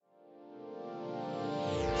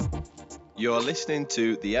You're listening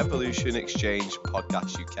to the Evolution Exchange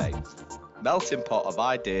Podcast UK, melting pot of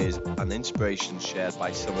ideas and inspiration shared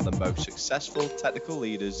by some of the most successful technical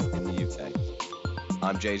leaders in the UK.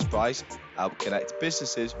 I'm James Bryce, I help connect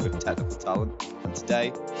businesses with technical talent, and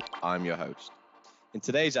today I'm your host. In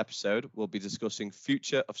today's episode, we'll be discussing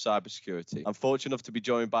future of cybersecurity. I'm fortunate enough to be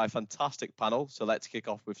joined by a fantastic panel, so let's kick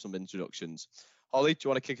off with some introductions. Holly, do you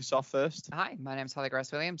want to kick us off first? Hi, my name's Holly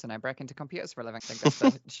Gross-Williams and I break into computers for a living. I think that's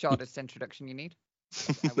the shortest introduction you need.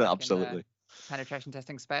 Absolutely. In the penetration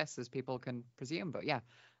testing space, as people can presume. But yeah,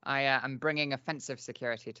 I'm bringing offensive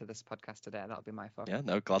security to this podcast today. That'll be my focus. Yeah,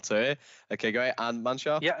 no, glad to hear. Okay, great. And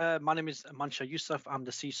Manshah? Yeah, my name is Manshah Yousef. I'm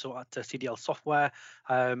the CISO at CDL Software.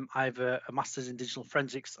 I have a master's in digital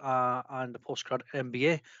forensics and a postgrad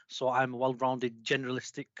MBA. So I'm a well-rounded,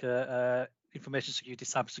 generalistic information security,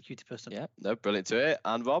 cybersecurity person. Yeah, no, brilliant to hear.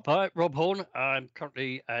 And Rob? Hi, Rob Horne. I'm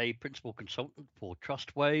currently a principal consultant for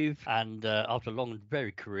Trustwave, and after a long and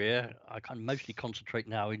varied career, I kind of mostly concentrate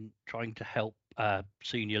now in trying to help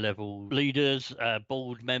senior level leaders,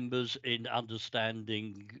 board members in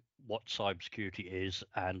understanding what cybersecurity is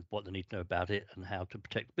and what they need to know about it and how to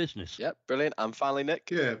protect the business. Yeah, brilliant. And finally,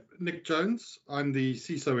 Nick? Yeah, Nick Jones. I'm the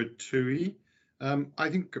CISO at TUI. I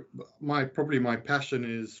think my passion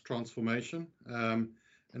is transformation.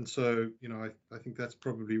 And so, I think that's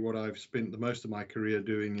probably what I've spent the most of my career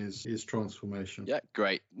doing is transformation. Yeah,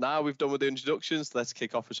 great. Now we've done with the introductions, let's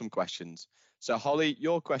kick off with some questions. So Holly,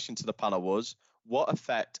 your question to the panel was, what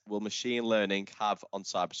effect will machine learning have on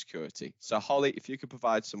cybersecurity? So Holly, if you could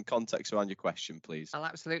provide some context around your question, please. I'll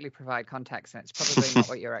absolutely provide context, and it's probably not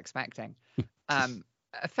what you're expecting.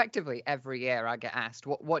 Effectively, every year I get asked,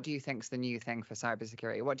 what do you think is the new thing for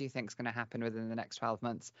cybersecurity? What do you think is going to happen within the next 12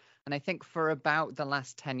 months? And I think for about the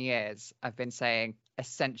last 10 years, I've been saying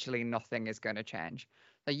essentially nothing is going to change.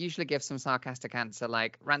 I usually give some sarcastic answer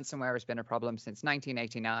like ransomware has been a problem since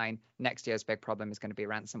 1989. Next year's big problem is going to be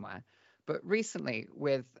ransomware. But recently,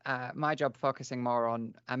 with my job focusing more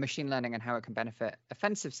on machine learning and how it can benefit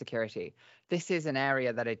offensive security, this is an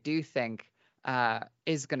area that I do think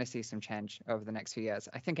is going to see some change over the next few years.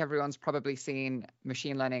 I think everyone's probably seen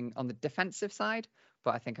machine learning on the defensive side,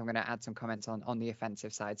 but I think I'm going to add some comments on the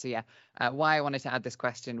offensive side. So yeah, why I wanted to add this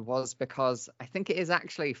question was because I think it is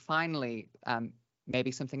actually finally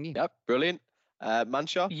maybe something new. Yep, brilliant.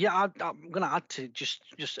 Manshah? Yeah, I'm going to add to just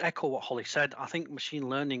echo what Holly said. I think machine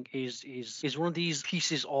learning is one of these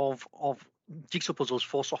pieces of jigsaw puzzles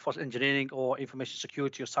for software engineering or information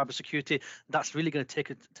security or cybersecurity that's really going to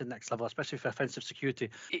take it to the next level, especially for offensive security.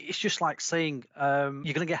 It's just like saying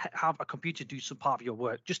you're going to have a computer do some part of your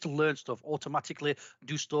work just to learn stuff, automatically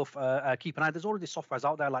do stuff, keep an eye. There's already softwares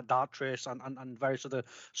out there like Darktrace and various other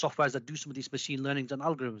softwares that do some of these machine learnings and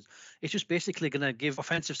algorithms. It's just basically going to give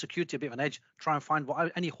offensive security a bit of an edge, try and find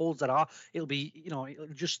any holes there are. It'll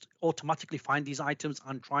just automatically find these items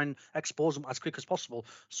and try and expose them as quick as possible.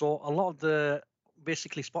 So a lot of the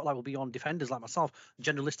basically spotlight will be on defenders like myself,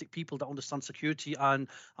 generalistic people that understand security and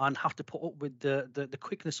have to put up with the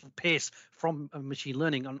quickness of pace from machine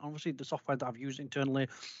learning. And obviously the software that I've used internally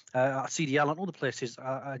at CDL and other places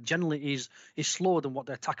generally is slower than what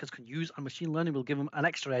the attackers can use, and machine learning will give them an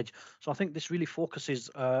extra edge. So I think this really focuses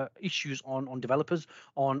issues on developers,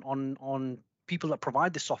 on people that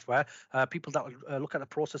provide this software, people that look at the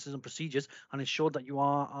processes and procedures and ensure that you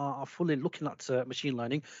are fully looking at machine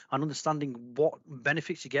learning and understanding what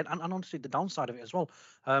benefits you get and honestly the downside of it as well.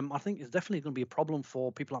 I think it's definitely going to be a problem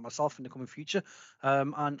for people like myself in the coming future,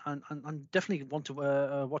 and definitely want to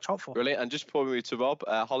watch out for. Brilliant. And just before we move to Rob,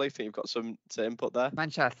 Holly, I think you've got some to input there.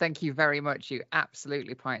 Manshah, thank you very much. You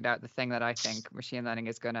absolutely pointed out the thing that I think machine learning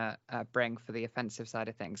is going to bring for the offensive side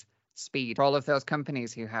of things. Speed. For all of those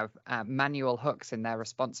companies who have manual hooks in their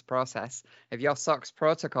response process, if your SOX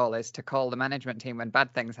protocol is to call the management team when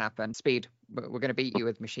bad things happen, speed. We're going to beat you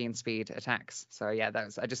with machine speed attacks. So yeah,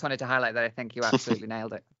 I just wanted to highlight that. I think you absolutely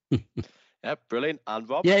nailed it. Yeah, brilliant. And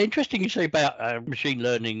Rob? Yeah, interesting you say about machine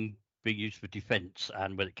learning being used for defense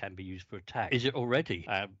and when it can be used for attack. Is it already?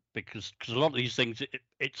 Because a lot of these things,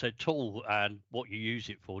 it's a tool, and what you use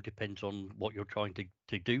it for depends on what you're trying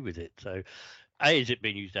to do with it. So is it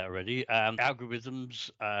being used out already? Algorithms,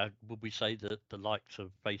 would we say that the likes of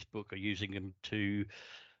Facebook are using them to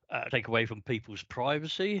take away from people's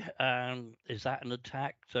privacy? Is that an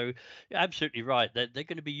attack? So you're absolutely right. They're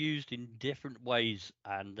going to be used in different ways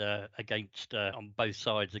and against on both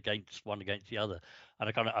sides, against the other.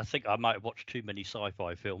 And I think I might have watched too many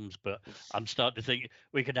sci-fi films, but I'm starting to think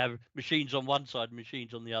we can have machines on one side,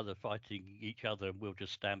 machines on the other, fighting each other, and we'll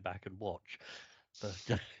just stand back and watch.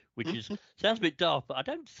 But which is sounds a bit daft, but I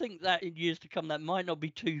don't think that in years to come that might not be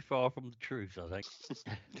too far from the truth. I think.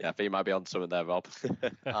 Yeah, I think you might be on something there, Rob.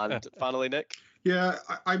 And finally, Nick. Yeah,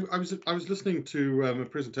 I was listening to a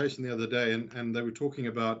presentation the other day, and they were talking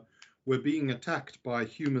about we're being attacked by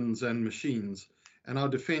humans and machines, and our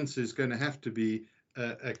defense is going to have to be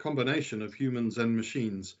a combination of humans and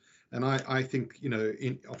machines. And I think,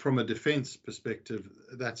 from a defense perspective,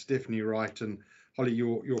 that's definitely right. And Holly,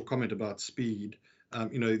 your comment about speed,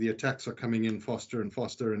 the attacks are coming in faster and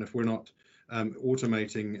faster, and if we're not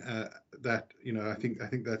automating that, I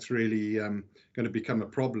think that's really going to become a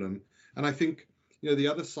problem. And I think the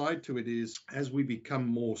other side to it is, as we become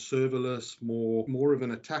more serverless, more of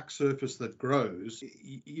an attack surface that grows,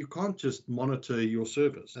 you can't just monitor your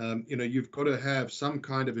servers. You've got to have some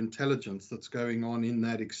kind of intelligence that's going on in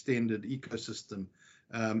that extended ecosystem,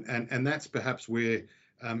 and that's perhaps where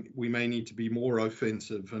we may need to be more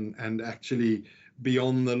offensive and actually be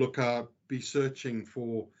on the lookout, be searching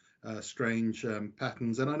for strange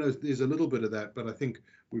patterns. And I know there's a little bit of that, but I think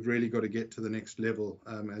we've really got to get to the next level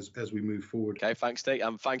as we move forward. Okay, thanks, Nick.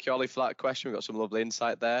 And thank you, Ollie, for that question. We've got some lovely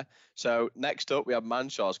insight there. So next up, we have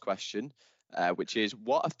Manshah's question, which is,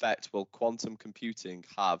 what effect will quantum computing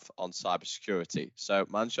have on cybersecurity? So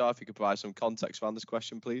Manshah, if you could provide some context around this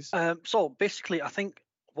question, please. So basically, I think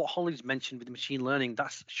what Holly's mentioned with machine learning,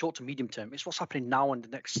 that's short to medium term. It's what's happening now in the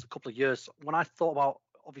next couple of years. When I thought about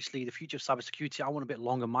obviously the future of cybersecurity, I want a bit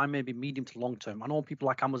longer. Mine may be medium to long term. I know people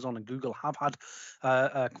like Amazon and Google have had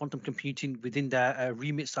quantum computing within their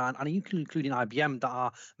remits, and including IBM, that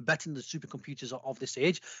are betting the supercomputers of this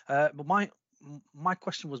age. But my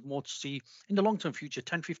question was more to see in the long-term future,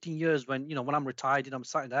 10, 15 years, when I'm retired and I'm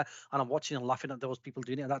sitting there and I'm watching and laughing at those people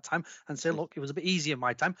doing it at that time and say, look, it was a bit easier in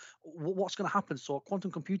my time. What's going to happen? So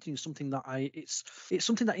quantum computing is something that it's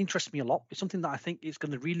something that interests me a lot. It's something that I think is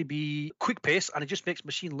going to really be quick pace, and it just makes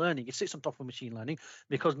machine learning. It sits on top of machine learning,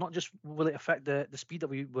 because not just will it affect the speed that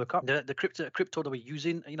we work up, the crypto that we're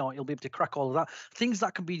using, it'll be able to crack all of that. Things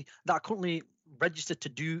that are currently registered to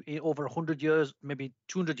do in over 100 years, maybe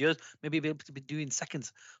 200 years, maybe be able to be doing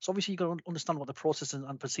seconds. So obviously you've got to understand what the processes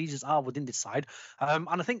and procedures are within this side. And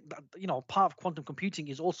I think that, part of quantum computing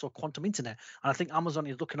is also quantum internet. And I think Amazon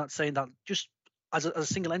is looking at saying that just as a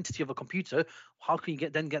single entity of a computer, how can you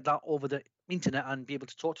get that over the internet and be able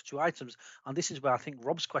to talk to two items? And this is where I think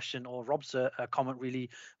Rob's question or Rob's comment really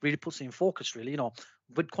puts it in focus, really.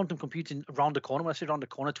 With quantum computing around the corner, when I say around the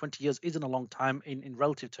corner, 20 years isn't a long time in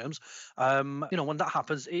relative terms. When that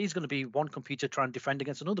happens, it is going to be one computer trying to defend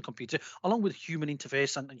against another computer, along with human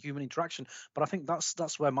interface and human interaction. But I think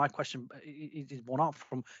that's where my question is born out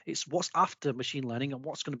from. It's what's after machine learning and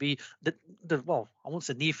what's going to be well, I won't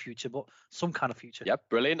say near future, but some kind of future. Yep,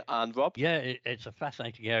 brilliant. And Rob? Yeah, it's a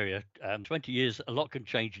fascinating area. 20 years, a lot can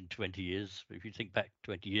change in 20 years. If you think back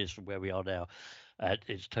 20 years from where we are now,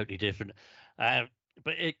 it's totally different.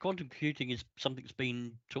 But quantum computing is something that's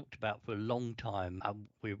been talked about for a long time.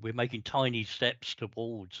 We're making tiny steps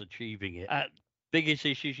towards achieving it. Biggest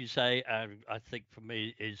issues, you say, I think for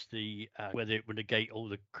me, is the whether it will negate all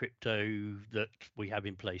the crypto that we have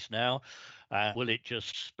in place now. Will it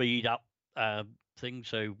just speed up things?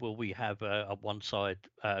 So will we have on one side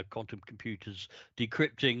quantum computers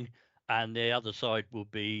decrypting, and the other side will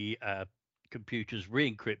be computers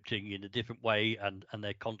re-encrypting in a different way, and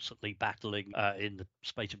they're constantly battling in the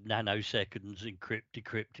space of nanoseconds,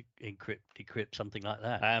 decrypt, something like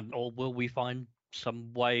that? Or will we find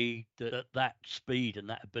some way that speed and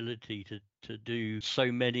that ability to do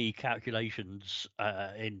so many calculations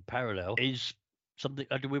in parallel is something?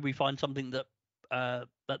 Will we find something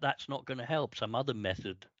that's not going to help, some other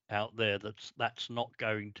method out there that's not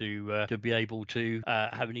going to be able to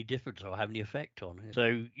have any difference or have any effect on it?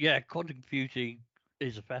 So yeah, quantum computing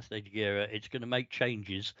is a fascinating area. It's going to make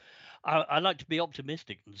changes. I like to be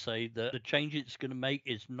optimistic and say that the change it's going to make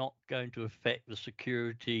is not going to affect the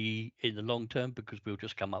security in the long term, because we'll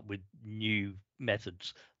just come up with new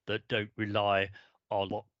methods that don't rely on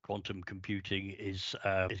what quantum computing is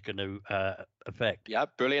going to affect. Yeah,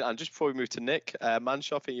 brilliant. And just before we move to Nick,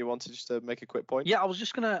 Manshah, I think you wanted just to make a quick point. Yeah, I was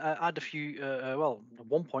just going to add a few,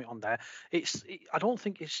 one point on there. I don't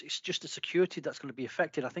think it's just the security that's going to be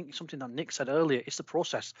affected. I think it's something that Nick said earlier. It's the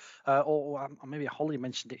process, or maybe Holly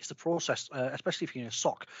mentioned it. It's the process, especially if you're in a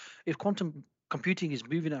SOC. If quantum computing is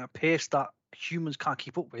moving at a pace that humans can't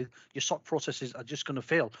keep up with, your SOC processes are just going to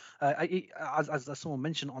fail. As someone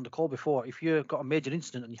mentioned on the call before, if you've got a major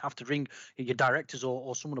incident and you have to ring your directors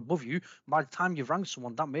or someone above you. By the time you've rang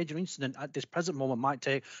someone, that major incident at this present moment might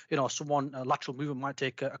take, someone lateral movement might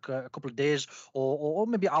take a couple of days or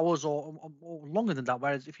maybe hours or longer than that.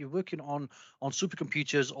 Whereas if you're working on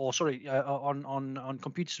supercomputers on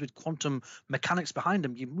computers with quantum mechanics behind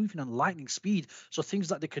them, you're moving at lightning speed. So things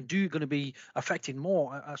that they can do are going to be affecting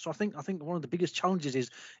more. So I think one of the biggest challenges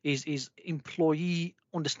is employee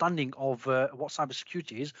understanding of what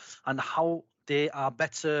cybersecurity is and how they are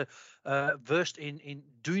better versed in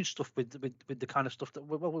doing stuff with the kind of stuff that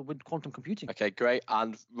with quantum computing. Okay, great.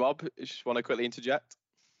 And Rob, just want to quickly interject?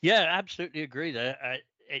 Yeah, absolutely agree there.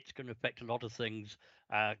 It's going to affect a lot of things.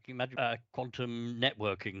 Can you imagine quantum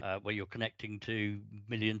networking where you're connecting to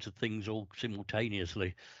millions of things all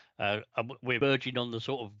simultaneously? We're verging on the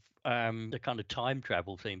sort of the kind of time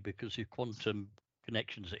travel thing, because if quantum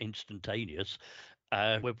connections are instantaneous,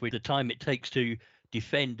 with the time it takes to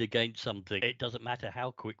defend against something, it doesn't matter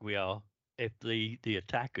how quick we are. If the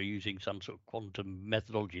attacker using some sort of quantum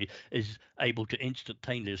methodology is able to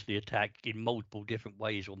instantaneously attack in multiple different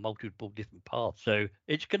ways or multiple different paths. So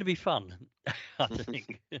it's going to be fun, I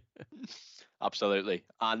think. Absolutely.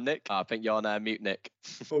 And Nick, I think you're on mute, Nick.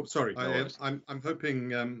 Oh, sorry. No I'm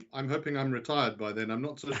hoping I'm retired by then. I'm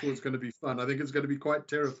not so sure it's going to be fun. I think it's going to be quite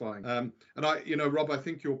terrifying. And Rob, I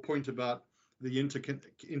think your point about the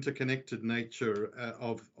interconnected nature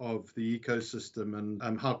of the ecosystem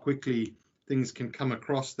and how quickly things can come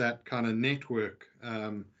across that kind of network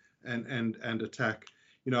and attack.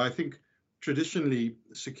 I think traditionally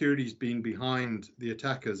security's been behind the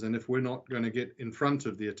attackers, and if we're not going to get in front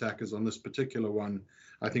of the attackers on this particular one,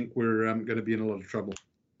 I think we're going to be in a lot of trouble.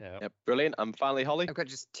 Yeah, brilliant. And finally, Holly? I've got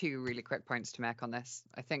just two really quick points to make on this.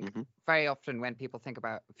 I think very often when people think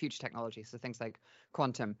about future technology, so things like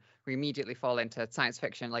quantum, we immediately fall into science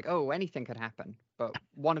fiction, like, oh, anything could happen. But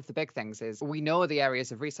one of the big things is we know the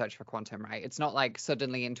areas of research for quantum, right? It's not like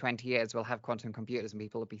suddenly in 20 years we'll have quantum computers and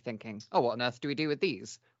people will be thinking, oh, what on earth do we do with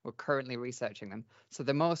these? We're currently researching them. So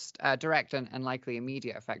the most direct and likely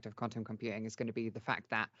immediate effect of quantum computing is going to be the fact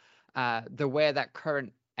that the way that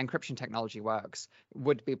current encryption technology works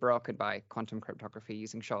would be broken by quantum cryptography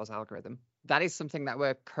using Shor's algorithm. That is something that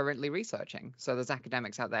we're currently researching. So there's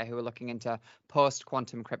academics out there who are looking into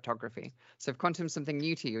post-quantum cryptography. So if quantum's something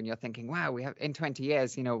new to you and you're thinking, wow, we have in 20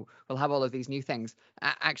 years, we'll have all of these new things.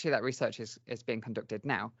 Actually, that research is being conducted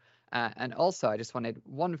now. And also, I just wanted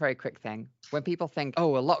one very quick thing. When people think,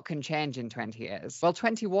 oh, a lot can change in 20 years. Well,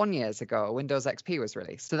 21 years ago, Windows XP was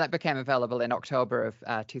released. So that became available in October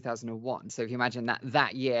of 2001. So if you imagine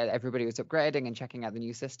that year, everybody was upgrading and checking out the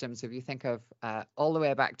new system. So if you think of all the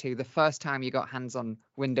way back to the first time you got hands on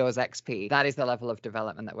Windows XP, that is the level of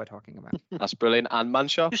development that we're talking about. That's brilliant. And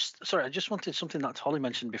Manshah? I just wanted something that Holly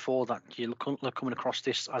mentioned before, that you're coming across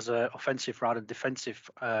this as an offensive rather than defensive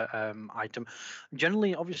item.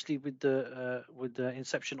 Generally, obviously, with the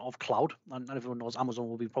inception of cloud, and everyone knows Amazon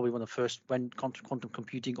will be probably one of the first when quantum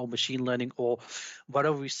computing or machine learning or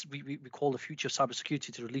whatever we call the future of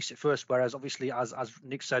cybersecurity to release it first. Whereas obviously, as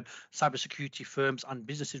Nick said, cybersecurity firms and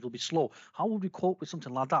businesses will be slow. How would we cope with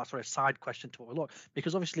something like that? Sorry, a side question to what we look,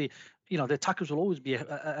 because obviously, the attackers will always be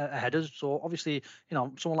ahead of us. So obviously,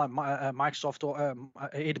 someone like Microsoft or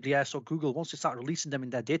AWS or Google, once they start releasing them in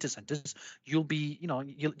their data centers, you'll be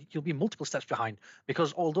multiple steps behind,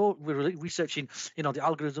 because although we're researching, the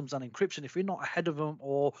algorithms and encryption, if we're not ahead of them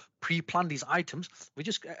or pre-planned these items,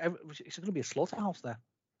 it's going to be a slaughterhouse there.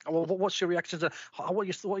 Well, what's your reaction to what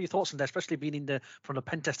are your thoughts on that, especially being from the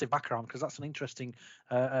pen testing background, because that's an interesting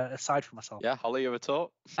side for myself. Yeah, Holly, you have a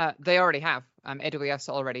thought? They already have. AWS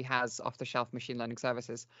already has off-the-shelf machine learning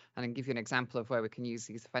services, and I'll give you an example of where we can use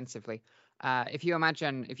these offensively. If you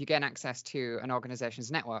gain access to an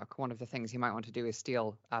organization's network, one of the things you might want to do is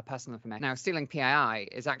steal personal information. Now, stealing PII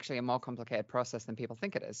is actually a more complicated process than people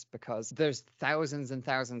think it is, because there's thousands and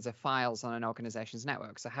thousands of files on an organization's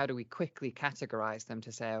network. So how do we quickly categorize them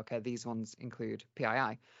to say, okay, these ones include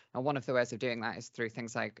PII? And one of the ways of doing that is through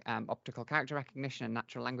things like optical character recognition and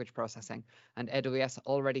natural language processing. And AWS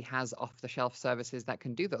already has off-the-shelf services that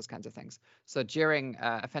can do those kinds of things. So during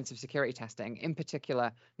offensive security testing, in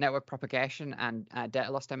particular network propagation and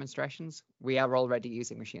data loss demonstrations, we are already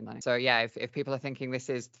using machine learning. So yeah, if people are thinking this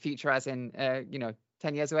is the future as in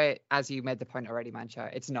 10 years away, as you made the point already,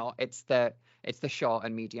 Manshah, it's not. It's the short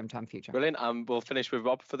and medium term future. Brilliant. And we'll finish with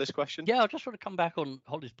Rob for this question. Yeah, I just want to come back on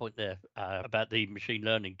Holly's point there about the machine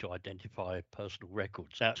learning to identify personal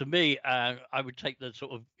records. Now, to me, I would take the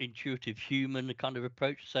sort of intuitive human kind of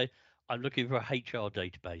approach to say, I'm looking for a HR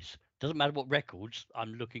database. Doesn't matter what records,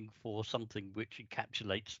 I'm looking for something which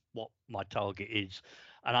encapsulates what my target is.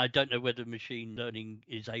 And I don't know whether machine learning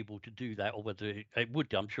is able to do that, or whether it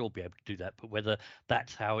would, I'm sure, be able to do that, but whether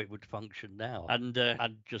that's how it would function now. And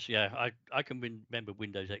just, I can remember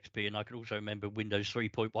Windows XP, and I can also remember Windows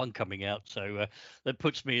 3.1 coming out. So that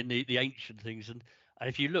puts me in the ancient things. And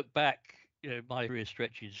if you look back, my career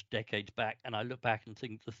stretches decades back, and I look back and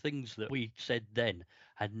think the things that we said then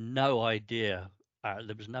had no idea.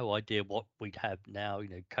 There was no idea what we'd have now,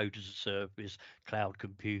 code as a service, cloud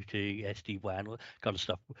computing, SD-WAN, all that kind of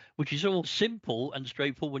stuff, which is all simple and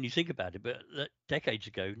straightforward when you think about it. But decades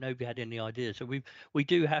ago, nobody had any idea. So we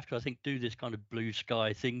do have to, I think, do this kind of blue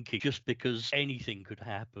sky thinking, just because anything could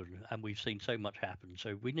happen, and we've seen so much happen.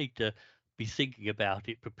 So we need to be thinking about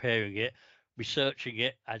it, preparing it, researching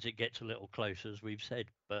it as it gets a little closer, as we've said.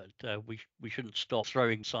 But we shouldn't stop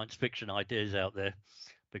throwing science fiction ideas out there,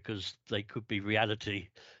 because they could be reality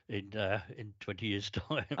in 20 years'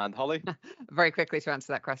 time. And Holly? Very quickly to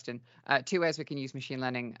answer that question, 2 ways we can use machine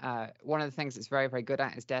learning. One of the things it's very, very good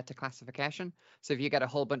at is data classification. So if you get a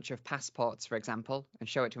whole bunch of passports, for example, and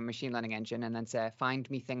show it to a machine learning engine and then say, find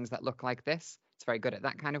me things that look like this, it's very good at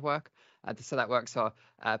that kind of work. So that works for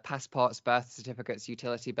passports, birth certificates,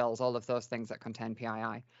 utility bills, all of those things that contain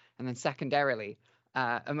PII. And then secondarily,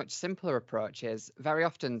 a much simpler approach is very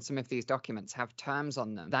often some of these documents have terms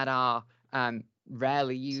on them that are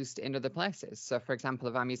rarely used in other places. So, for example,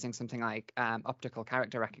 if I'm using something like optical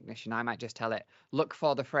character recognition, I might just tell it, look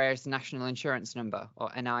for the phrase national insurance number or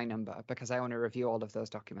NI number, because I want to review all of those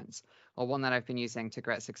documents. Or one that I've been using to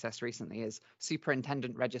great success recently is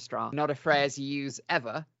superintendent registrar. Not a phrase you use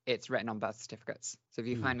ever, it's written on birth certificates. So if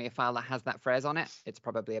you find me a file that has that phrase on it, it's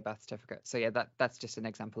probably a birth certificate. So yeah, that's just an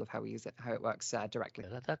example of how we use it, how it works directly.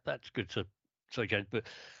 Yeah, that's good to James, but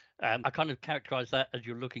I kind of characterize that as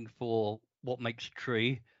you're looking for what makes a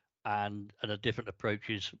tree, and a different approach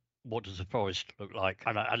is what does a forest look like,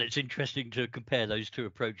 and it's interesting to compare those two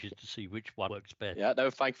approaches to see which one works best. Yeah, no,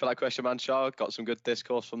 thank you for that question, Manshah. Got some good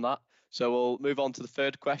discourse from that. So we'll move on to the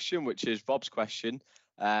third question, which is Rob's question,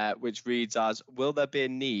 which reads as, will there be a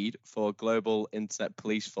need for a global internet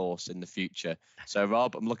police force in the future? So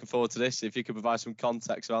Rob, I'm looking forward to this. If you could provide some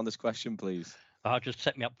context around this question, please. Just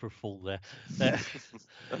set me up for a fall there.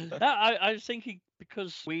 I was thinking,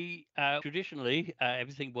 because we traditionally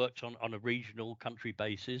everything works on a regional country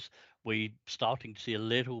basis. We're starting to see a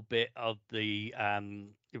little bit of the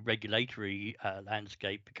regulatory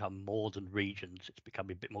landscape become more than regions. It's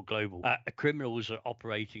becoming a bit more global. Criminals are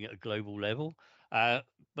operating at a global level,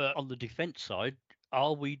 but on the defense side,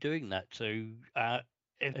 are we doing that? So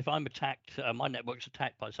if I'm attacked, my network's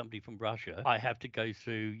attacked by somebody from Russia, I have to go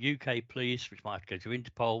through UK police, which might have to go to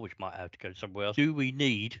Interpol, which might have to go somewhere else. Do we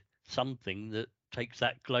need something that takes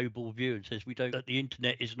that global view and says that the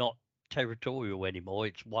internet is not territorial anymore,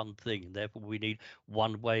 it's one thing, and therefore we need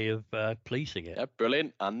one way of policing it? Yeah,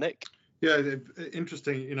 brilliant. And Nick? Yeah,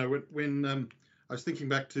 interesting. When I was thinking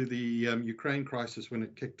back to the Ukraine crisis when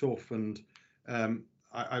it kicked off, and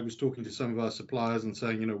I was talking to some of our suppliers and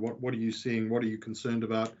saying, what are you seeing? What are you concerned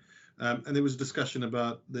about? And there was a discussion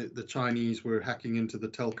about the Chinese were hacking into the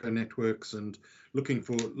telco networks and looking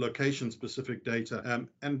for location-specific data.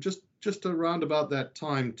 And just around about that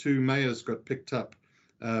time, 2 mayors got picked up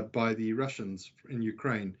by the Russians in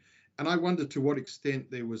Ukraine. And I wondered to what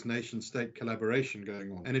extent there was nation-state collaboration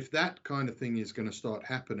going on. And if that kind of thing is going to start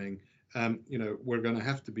happening, we're going to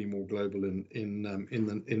have to be more global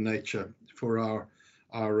in nature for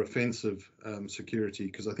our offensive security,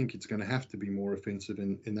 because I think it's going to have to be more offensive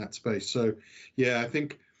in that space. So, yeah,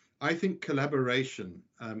 I think collaboration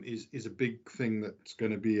is a big thing that's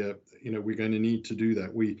going to be we're going to need to do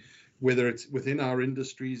that. Whether it's within our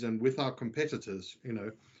industries and with our competitors,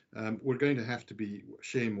 we're going to have to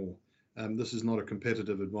share more. This is not a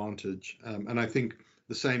competitive advantage, and I think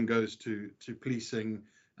the same goes to policing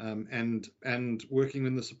and working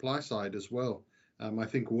in the supply side as well. I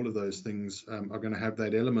think all of those things are going to have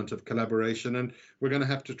that element of collaboration, and we're going to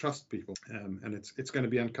have to trust people, and it's going to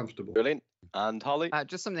be uncomfortable. Brilliant. And Holly?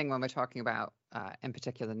 Just something when we're talking about, in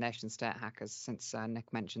particular, nation-state hackers, since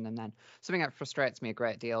Nick mentioned them then, something that frustrates me a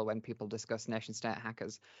great deal when people discuss nation-state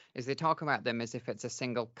hackers is they talk about them as if it's a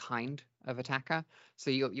single kind of attacker.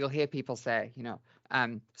 So you'll hear people say,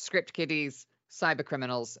 script kiddies, cyber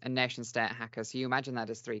criminals, and nation-state hackers. So you imagine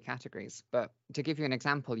that as 3 categories. But to give you an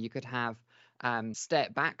example, you could have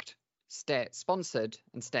state-backed, state-sponsored,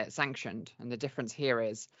 and state-sanctioned. And the difference here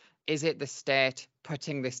is it the state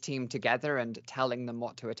putting this team together and telling them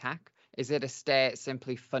what to attack? Is it a state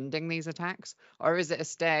simply funding these attacks? Or is it a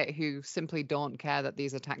state who simply don't care that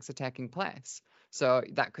these attacks are taking place? So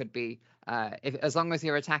that could be, as long as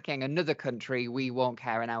you're attacking another country, we won't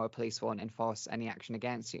care and our police won't enforce any action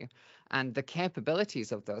against you. And the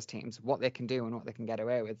capabilities of those teams, what they can do and what they can get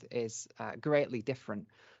away with, is greatly different.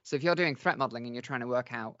 So if you're doing threat modeling and you're trying to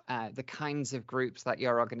work out the kinds of groups that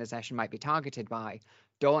your organization might be targeted by,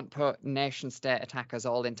 don't put nation state attackers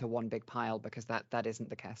all into one big pile, because that isn't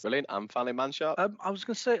the case. Brilliant. And finally, Manshah. I was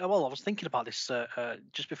going to say, well, I was thinking about this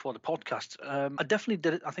just before the podcast. I definitely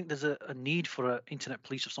did. I think there's a need for an internet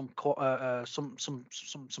police of some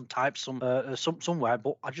type, somewhere,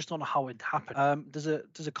 but I just don't know how it happened. There's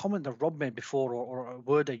a comment that Rob made before, or a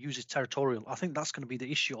word that uses territorial. I think that's going to be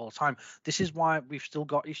the issue all the time. This is why we've still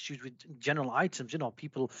got issues with general items.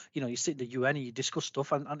 People, you sit in the UN and you discuss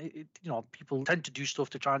stuff, and people tend to do stuff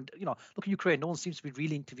to try and, look at Ukraine. No one seems to be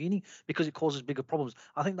really intervening because it causes bigger problems.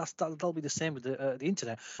 I think that'll be the same with the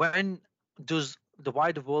internet. When does the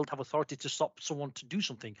wider world have authority to stop someone to do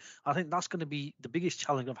something? I think that's going to be the biggest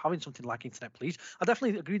challenge of having something like internet police. I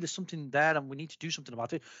definitely agree there's something there and we need to do something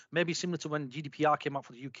about it. Maybe similar to when GDPR came out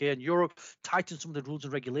for the UK and Europe, tighten some of the rules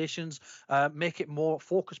and regulations, make it more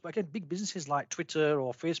focused. But again, big businesses like Twitter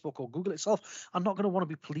or Facebook or Google itself are not going to want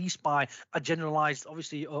to be policed by a generalized,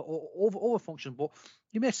 obviously, over function. But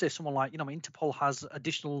you may say someone like, Interpol has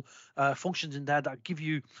additional functions in there that give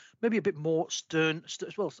you maybe a bit more sterner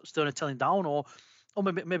telling down, or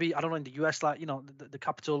maybe I don't know, in the US, like the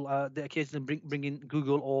capital, they occasionally bring in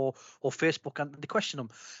Google or Facebook and they question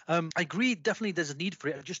them. I agree, definitely there's a need for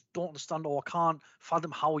it. I just don't understand, or can't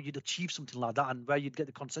fathom how you'd achieve something like that and where you'd get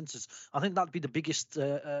the consensus. I think that'd be the biggest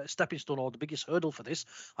stepping stone or the biggest hurdle for this.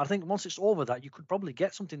 I think once it's over that, you could probably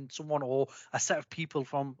get someone or a set of people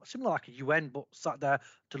from similar like a UN, but sat there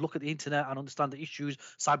to look at the internet and understand the issues,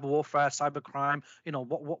 cyber warfare, cyber crime,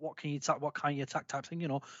 what can you attack, what can't you attack type thing,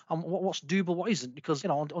 and what's doable, what isn't. Because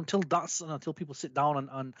until people sit down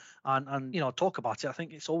and talk about it, I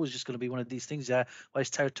think it's always just going to be one of these things where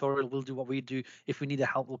it's territorial. We'll do what we do. If we need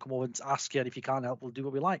help, we'll come over and ask you, and if you can't help, we'll do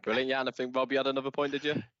what we like. Brilliant. Yeah, and I think Rob, you had another point, did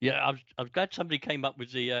you? Yeah, I was glad somebody came up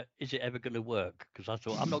with the is it ever going to work? Because I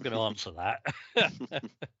thought I'm not going to answer that.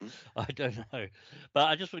 I don't know, but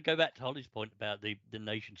I just want to go back to Holly's point about the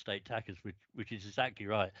nation state attackers, which is exactly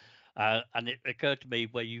right. And it occurred to me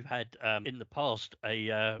where you had in the past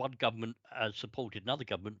one government supported another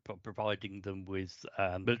government providing them with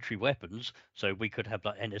military weapons, so we could have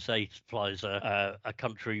like NSA supplies a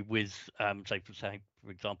country with say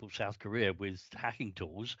for example South Korea with hacking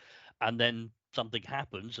tools, and then something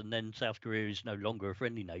happens and then South Korea is no longer a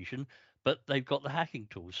friendly nation, but they've got the hacking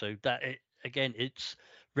tools. So that again, it's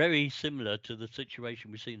very similar to the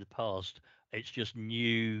situation we've seen in the past. It's just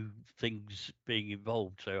new things being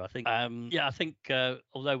involved. So I think,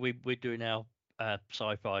 although we're doing our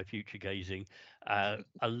sci-fi future gazing, a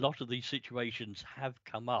lot of these situations have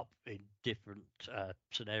come up in different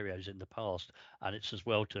scenarios in the past, and it's as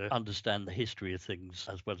well to understand the history of things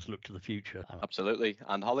as well as look to the future. Absolutely.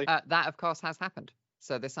 And Holly? That, of course, has happened.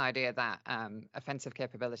 So this idea that offensive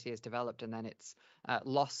capability is developed and then it's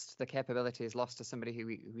lost, the capability is lost to somebody who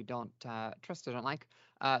we don't trust or don't like,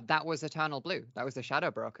 that was Eternal Blue. That was the Shadow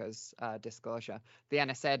Brokers disclosure. The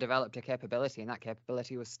NSA developed a capability and that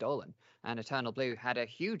capability was stolen. And Eternal Blue had a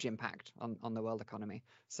huge impact on the world economy.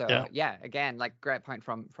 So yeah, again, like great point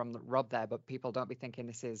from Rob there, but people don't be thinking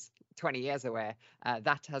this is 20 years away.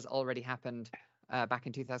 That has already happened back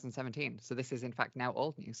in 2017. So this is in fact now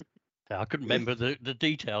old news. I couldn't remember the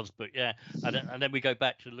details, but yeah, and then we go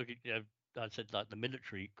back to looking. I said like the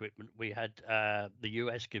military equipment. We had the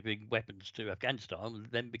US giving weapons to Afghanistan, and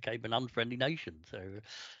then became an unfriendly nation. So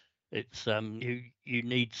it's you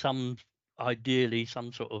need ideally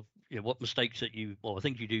some sort of what mistakes that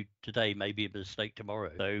things you do today may be a mistake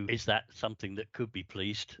tomorrow. So is that something that could be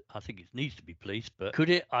policed? I think it needs to be policed, but could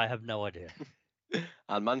it? I have no idea.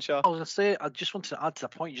 And Manshah? I was going to say, I just wanted to add to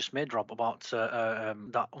that point you just made, Rob, about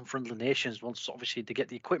that unfriendly nations once obviously they get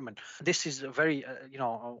the equipment. This is a very,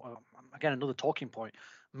 again, another talking point.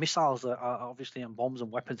 Missiles are obviously and bombs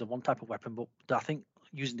and weapons are one type of weapon, but I think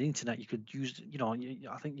using the internet, you could use,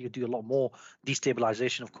 I think you could do a lot more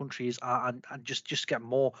destabilization of countries and just get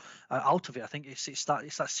more out of it. I think it's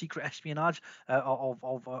that secret espionage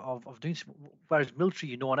of doing. Whereas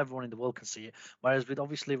military, and everyone in the world can see it. Whereas with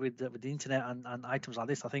the internet and items like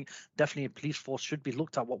this, I think definitely a police force should be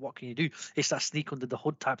looked at. What can you do? It's that sneak under the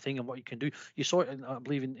hood type thing and what you can do. You saw it, I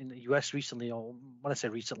believe, in the US recently, or when I say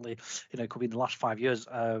recently, it could be in the last 5 years,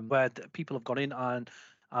 where people have gone in and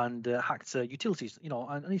and hacked utilities,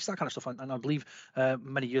 and it's that kind of stuff. And I believe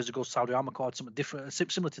many years ago, Saudi Aramco had something different,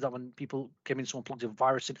 similar to that when people came in, someone plugged a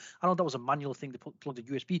virus in. I know that was a manual thing, they plugged a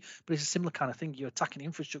USB, but it's a similar kind of thing. You're attacking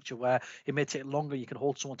infrastructure where it may take longer, you can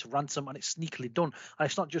hold someone to ransom, and it's sneakily done. And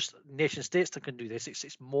it's not just nation states that can do this,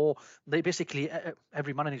 it's more, they basically,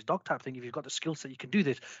 every man in his dog type thing. If you've got the skill set, you can do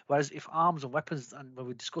this. Whereas if arms and weapons, and when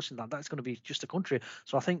we're discussing that's going to be just a country.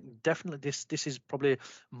 So I think definitely this is probably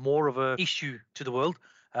more of a issue to the world.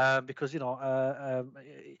 Because it's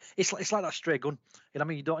like that stray gun. I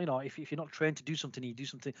mean, you don't, if you're not trained to do something, you do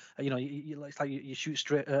something. It's like you shoot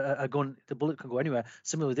straight a gun, the bullet can go anywhere.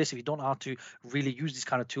 Similar with this, if you don't know how to really use these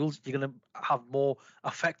kind of tools, you're going to have more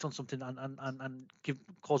effect on something and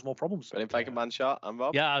cause more problems. Brilliant, thank you, Manshah. And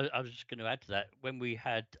Rob? Yeah, I was just going to add to that. When we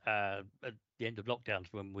had at the end of lockdowns,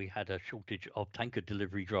 when we had a shortage of tanker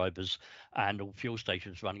delivery drivers and all fuel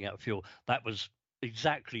stations running out of fuel, that was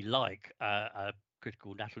exactly like a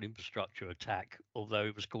critical national infrastructure attack, although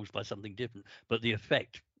it was caused by something different. But the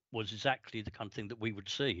effect was exactly the kind of thing that we would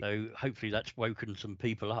see. So hopefully that's woken some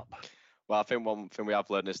people up. Well, I think one thing we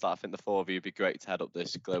have learned is that I think the four of you would be great to head up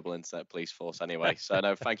this global internet police force anyway. So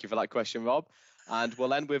no, thank you for that question, Rob. And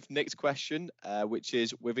we'll end with Nick's question, which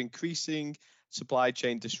is, with increasing supply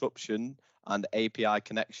chain disruption and API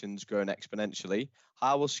connections growing exponentially,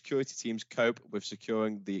 how will security teams cope with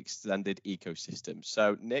securing the extended ecosystem?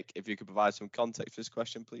 So, Nick, if you could provide some context for this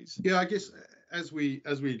question, please. Yeah, I guess as we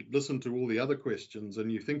listen to all the other questions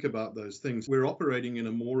and you think about those things, we're operating in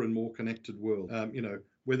a more and more connected world.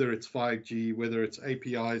 Whether it's 5G, whether it's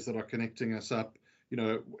APIs that are connecting us up,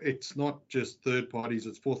 it's not just third parties,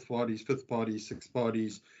 it's fourth parties, fifth parties, sixth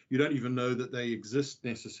parties. You don't even know that they exist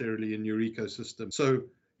necessarily in your ecosystem. So,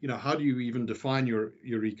 how do you even define your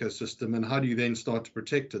ecosystem, and how do you then start to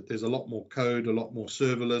protect it? There's a lot more code, a lot more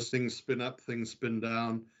serverless, things spin up, things spin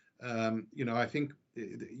down. I think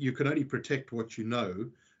you can only protect what you know.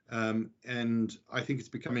 And I think it's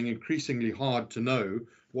becoming increasingly hard to know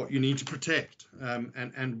what you need to protect,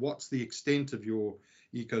 and what's the extent of your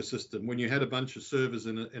ecosystem. When you had a bunch of servers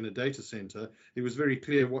in a data center, it was very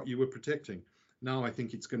clear what you were protecting. Now I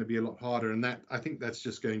think it's going to be a lot harder, and I think that's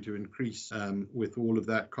just going to increase with all of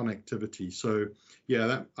that connectivity. So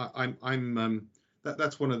yeah,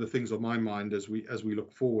 that's one of the things on my mind as we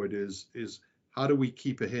look forward is how do we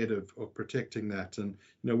keep ahead of protecting that? And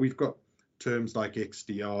we've got terms like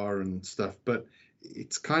XDR and stuff, but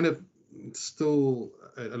it's kind of still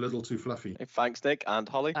a little too fluffy. Thanks, Nick. And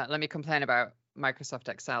Holly? Let me complain about Microsoft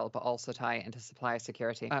Excel, but also tie it into supplier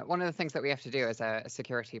security. One of the things that we have to do as a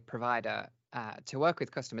security provider to work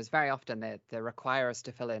with customers, very often they require us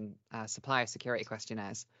to fill in supplier security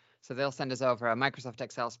questionnaires. So they'll send us over a Microsoft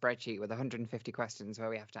Excel spreadsheet with 150 questions where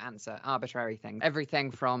we have to answer arbitrary things.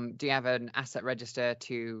 Everything from, do you have an asset register,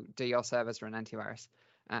 to do your servers run antivirus?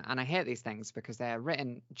 And I hate these things because they're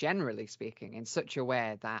written, generally speaking, in such a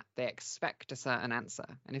way that they expect a certain answer.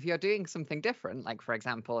 And if you're doing something different, like, for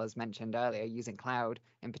example, as mentioned earlier, using cloud,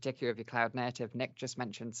 in particular if you're cloud native, Nick just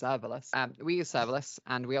mentioned serverless. We use serverless,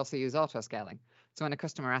 and we also use auto-scaling. So when a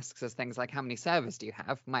customer asks us things like, how many servers do you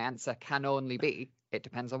have? My answer can only be, it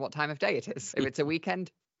depends on what time of day it is. If it's a weekend,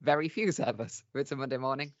 very few servers. If it's a Monday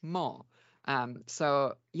morning, more.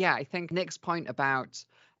 So yeah, I think Nick's point about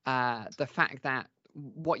the fact that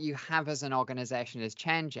what you have as an organization is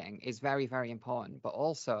changing is very, very important. But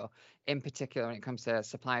also, in particular, when it comes to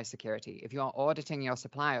supplier security, if you're auditing your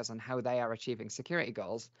suppliers on how they are achieving security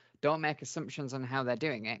goals, don't make assumptions on how they're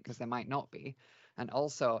doing it, because they might not be. And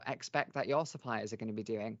also expect that your suppliers are going to be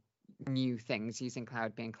doing new things, using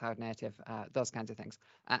cloud, being cloud native, those kinds of things.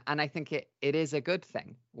 And I think it is a good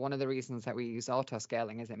thing. One of the reasons that we use auto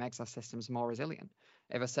scaling is it makes our systems more resilient.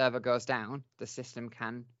 If a server goes down, the system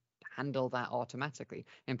can handle that automatically.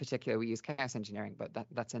 In particular, we use chaos engineering, but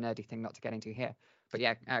that's a nerdy thing not to get into here. But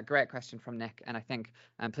yeah, great question from Nick. And I think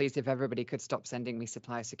I'm pleased if everybody could stop sending me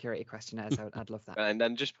supplier security questionnaires. I'd love that. And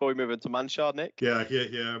then just before we move into Manshah, Nick? Yeah.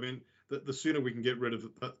 I mean, the sooner we can get rid of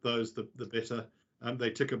those, the better.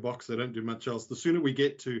 They tick a box. They don't do much else. The sooner we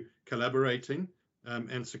get to collaborating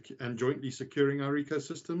and jointly securing our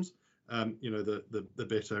ecosystems, the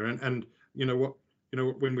better. And you know what?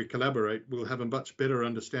 When we collaborate, we'll have a much better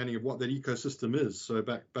understanding of what that ecosystem is. So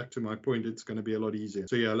back to my point, it's going to be a lot easier.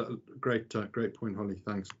 So yeah, great point, Holly.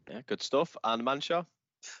 Thanks. Yeah, good stuff. And Manshah?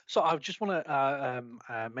 So I just want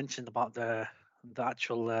to mention about the the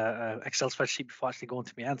actual Excel spreadsheet before actually going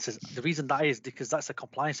to my answers. The reason that is because that's a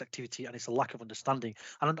compliance activity and it's a lack of understanding.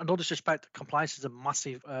 And no disrespect, compliance is a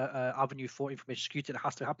massive avenue for information security that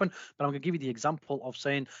has to happen. But I'm going to give you the example of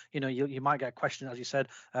saying, you might get a question, as you said,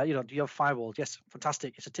 do you have firewalls? Yes,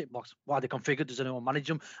 fantastic. It's a tick box. Why are they configured? Does anyone manage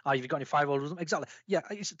them? Have you got any firewall rules? Exactly. Yeah,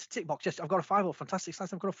 it's a tick box. Yes, I've got a firewall. Fantastic. It's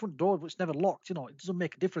nice. I've got a front door, but it's never locked. It doesn't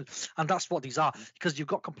make a difference. And that's what these are, because you've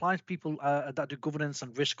got compliance people that do governance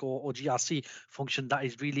and risk or GRC function that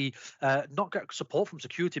is really not get support from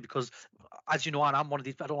security, because as you know, and I'm one of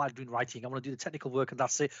these, I don't like doing writing. I want to do the technical work and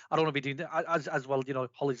that's it. I don't want to be doing that as well.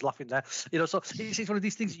 Holly's laughing there. So it's one of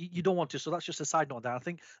these things you don't want to. So that's just a side note there. I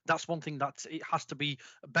think that's one thing that it has to be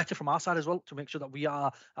better from our side as well, to make sure that we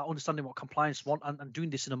are understanding what compliance want and doing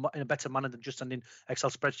this in a better manner than just sending Excel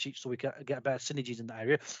spreadsheets, so we can get better synergies in that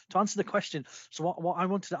area. To answer the question, so what I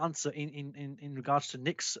wanted to answer in regards to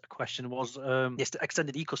Nick's question was yes, the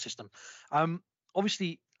extended ecosystem.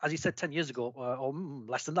 Obviously, as you said, 10 years ago, or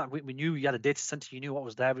less than that, we knew you had a data center, you knew what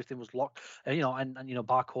was there, everything was locked, and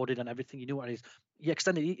barcoded and everything, you knew what it is. The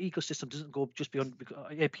extended ecosystem doesn't go just beyond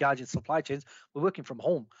APIs and supply chains. We're working from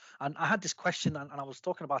home. And I had this question, and I was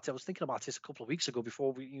talking about it. I was thinking about this a couple of weeks ago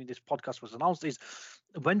before this podcast was announced, is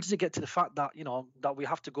when does it get to the fact that, that we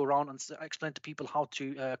have to go around and explain to people how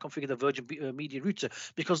to configure the Virgin Media router?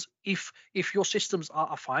 Because if your systems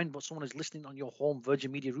are fine, but someone is listening on your home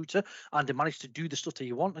Virgin Media router and they manage to do the stuff that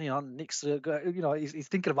you want, Nick's, he's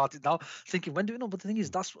thinking about it now, thinking, when do we know? But the thing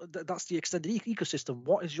is, that's the extended ecosystem.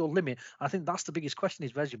 What is your limit? And I think that's the biggest question,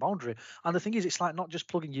 is where's your boundary? And the thing is, it's like not just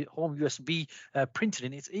plugging your home USB printer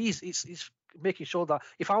in. It's making sure that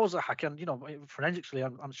if I was a hacker, and forensically,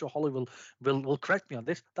 I'm sure Holly will correct me on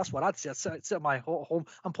this. That's what I'd say. I'd sit at my home.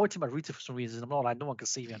 I'm pointing my router for some reason. I'm not like, no one can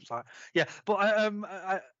see me. I'm like, yeah, but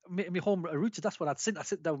my home router. That's what I'd sit. I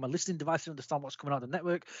sit there with my listening device to understand what's coming out of the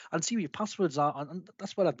network and see what your passwords are, and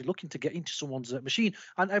that's what I'd be looking to get into someone's machine.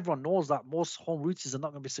 And everyone knows that most home routers are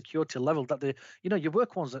not going to be secure to a level that your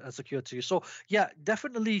work ones are secure to you. So yeah,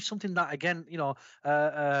 definitely something that again,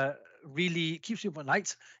 really keeps me up at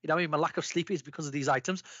night. My lack of sleep is because of these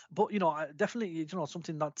items. But definitely,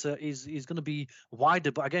 something that is going to be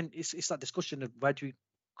wider. But again, it's that discussion of where do we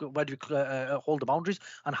hold the boundaries,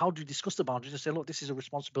 and how do you discuss the boundaries and say, look, this is a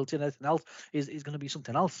responsibility, and anything else is going to be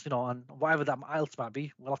something else, and whatever that else might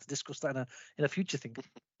be, we'll have to discuss that in a future thing.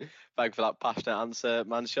 Thank you for that passionate answer,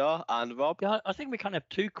 Manshah. And Rob? Yeah, I think we kind of have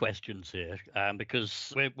two questions here,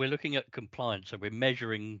 because we're looking at compliance, so we're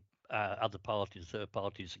measuring other parties, third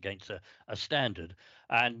parties, against a standard.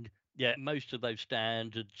 And yeah, most of those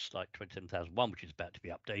standards, like 27001, which is about to be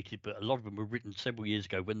updated, but a lot of them were written several years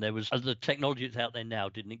ago when the technology that's out there now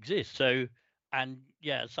didn't exist. So, and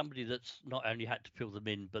yeah, somebody that's not only had to fill them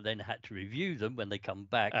in, but then had to review them when they come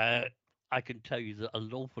back, I can tell you that an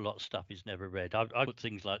awful lot of stuff is never read. I put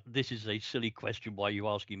things like, this is a silly question, why are you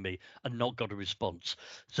asking me, and not got a response.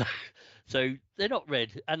 So they're not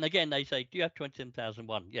read. And again, they say, do you have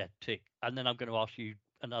 27001? Yeah, tick. And then I'm going to ask you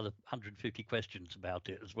another 150 questions about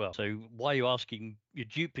it as well. So why are you asking? You're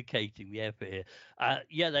duplicating the effort here.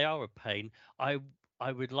 Yeah, they are a pain. I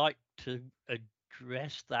would like to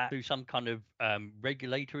address that through some kind of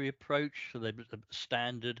regulatory approach. So there's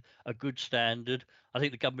a good standard. I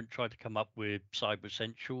think the government tried to come up with Cyber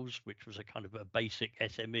Essentials, which was a kind of a basic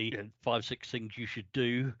SME, 5-6 things you should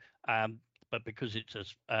do. But because it's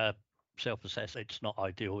a self-assess, it's not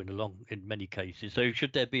ideal in many cases. So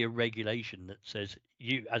should there be a regulation that says,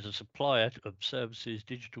 you as a supplier of services,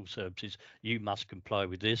 digital services, you must comply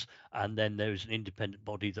with this, and then there's an independent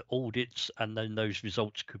body that audits, and then those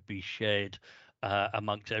results could be shared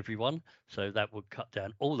amongst everyone. So that would cut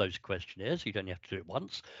down all those questionnaires. You don't have to do it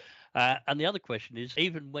once. And the other question is,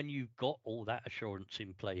 even when you've got all that assurance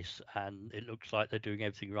in place and it looks like they're doing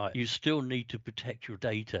everything right, you still need to protect your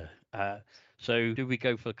data. So do we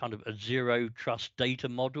go for kind of a zero trust data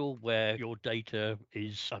model where your data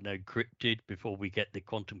is encrypted before we get the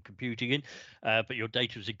quantum computing in, but your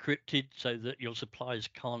data is encrypted so that your suppliers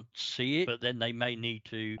can't see it, but then they may need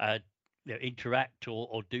to interact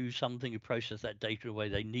or do something to process that data the way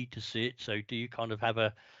they need to see it. So do you kind of have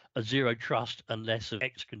a zero trust unless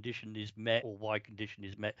X condition is met or Y condition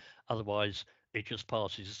is met? Otherwise, it just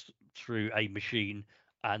passes through a machine,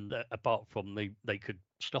 and apart from they could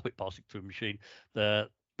stop it passing through a machine,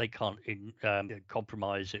 they can't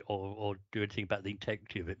compromise it or do anything about the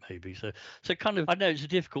integrity of it, maybe. So kind of, I know it's a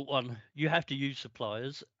difficult one. You have to use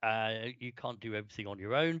suppliers. You can't do everything on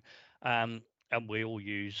your own. And we all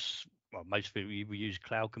use, well, most people, we use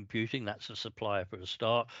cloud computing. That's a supplier for a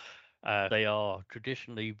start. They are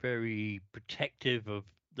traditionally very protective of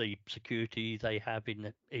the security they have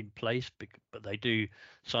in place, but they do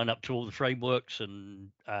sign up to all the frameworks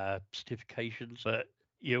and certifications. But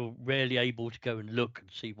you're rarely able to go and look and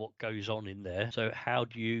see what goes on in there. So how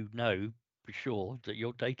do you know for sure that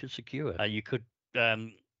your data's secure? You could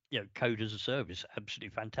code as a service,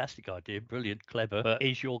 absolutely fantastic idea, brilliant, clever. But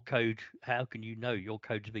is your code? How can you know your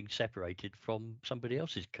code is being separated from somebody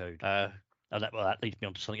else's code? And that leads me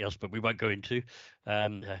on to something else, but we won't go into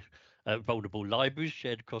vulnerable libraries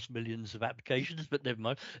shared across millions of applications. But never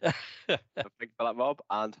mind. Thank you for that, Rob.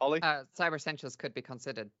 And Holly? Cyber Essentials could be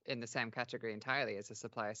considered in the same category entirely as a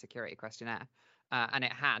supplier security questionnaire. And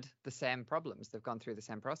it had the same problems. They've gone through the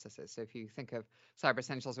same processes. So if you think of Cyber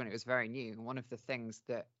Essentials when it was very new, one of the things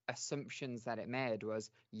that assumptions that it made was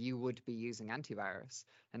you would be using antivirus.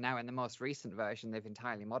 And now in the most recent version, they've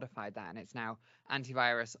entirely modified that. And it's now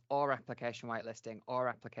antivirus or application whitelisting or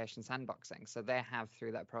application sandboxing. So they have,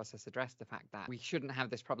 through that process, addressed the fact that we shouldn't have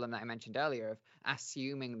this problem that I mentioned earlier of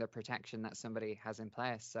assuming the protection that somebody has in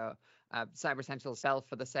place. So Cyber Essentials sell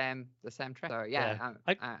for the same trend. So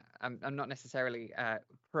I'm not necessarily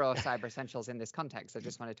pro Cyber Essentials in this context. I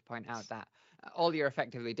just wanted to point out that all you're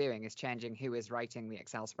effectively doing is changing who is writing the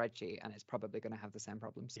Excel spreadsheet, and it's probably going to have the same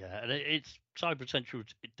problems. Yeah, and it's Cyber Essentials.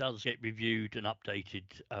 It does get reviewed and updated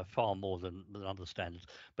far more than other standards.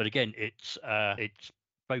 But again, its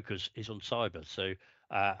focus is on cyber. So.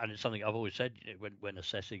 And it's something I've always said when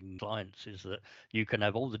assessing clients is that you can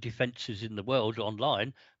have all the defenses in the world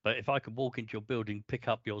online, but if I can walk into your building, pick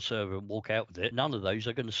up your server and walk out with it, none of those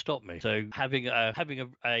are going to stop me. So having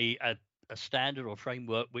a standard or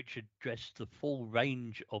framework which address the full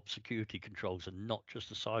range of security controls and not just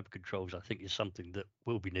the cyber controls, I think is something that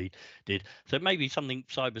will be needed. So maybe something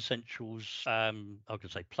Cyber Essentials, I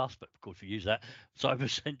could say plus, but of course we use that, Cyber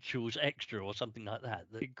Essentials Extra or something like that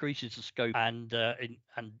increases the scope and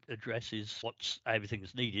addresses everything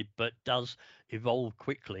that's needed, but does evolve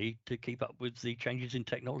quickly to keep up with the changes in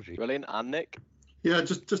technology. Brilliant. And Nick? Yeah,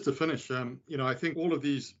 just to finish, I think all of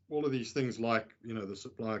these things like the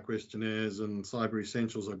supplier questionnaires and Cyber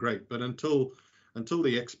Essentials are great, but until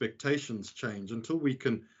the expectations change, until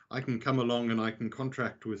I can come along and I can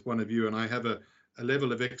contract with one of you and I have a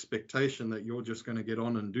level of expectation that you're just going to get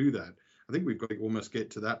on and do that. I think we've got to almost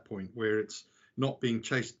get to that point where it's not being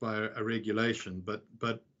chased by a regulation,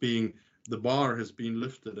 but being the bar has been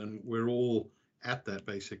lifted and we're all at that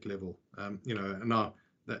basic level. And now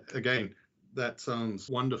again. That sounds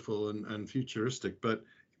wonderful and futuristic, but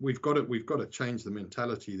we've got to change the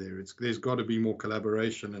mentality there. There's got to be more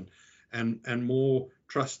collaboration and more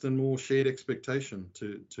trust and more shared expectation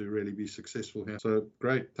to really be successful here. So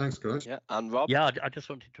great, thanks guys. Yeah, and Rob. Yeah, I just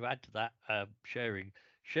wanted to add to that, sharing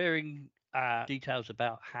details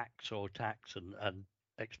about hacks or attacks and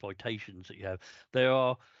exploitations that you have. There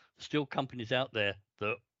are still companies out there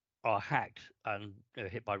that are hacked and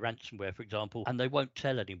hit by ransomware, for example, and they won't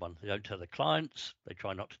tell anyone. They don't tell their clients. They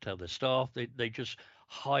try not to tell their staff. They just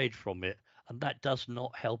hide from it, and that does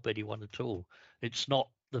not help anyone at all. It's not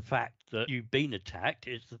the fact that you've been attacked.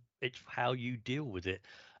 It's how you deal with it,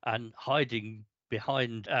 and hiding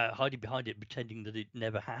behind it, pretending that it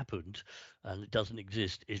never happened and it doesn't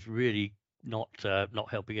exist, is really not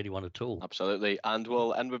helping anyone at all. Absolutely. And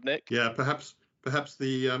we'll end with Nick. Yeah, perhaps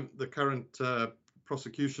the current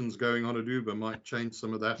prosecutions going on at Uber might change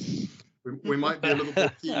some of that. We might be a little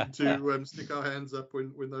bit keen to stick our hands up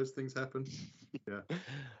when those things happen. Yeah,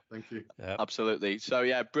 thank you. Yeah. Absolutely. So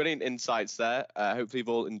yeah, brilliant insights there. Hopefully you've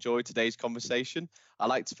all enjoyed today's conversation. I'd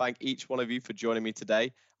like to thank each one of you for joining me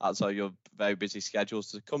today outside your very busy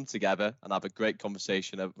schedules to come together and have a great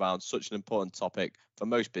conversation around such an important topic for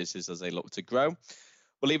most businesses as they look to grow.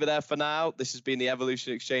 We'll leave it there for now. This has been the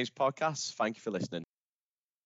Evolution Exchange podcast. Thank you for listening.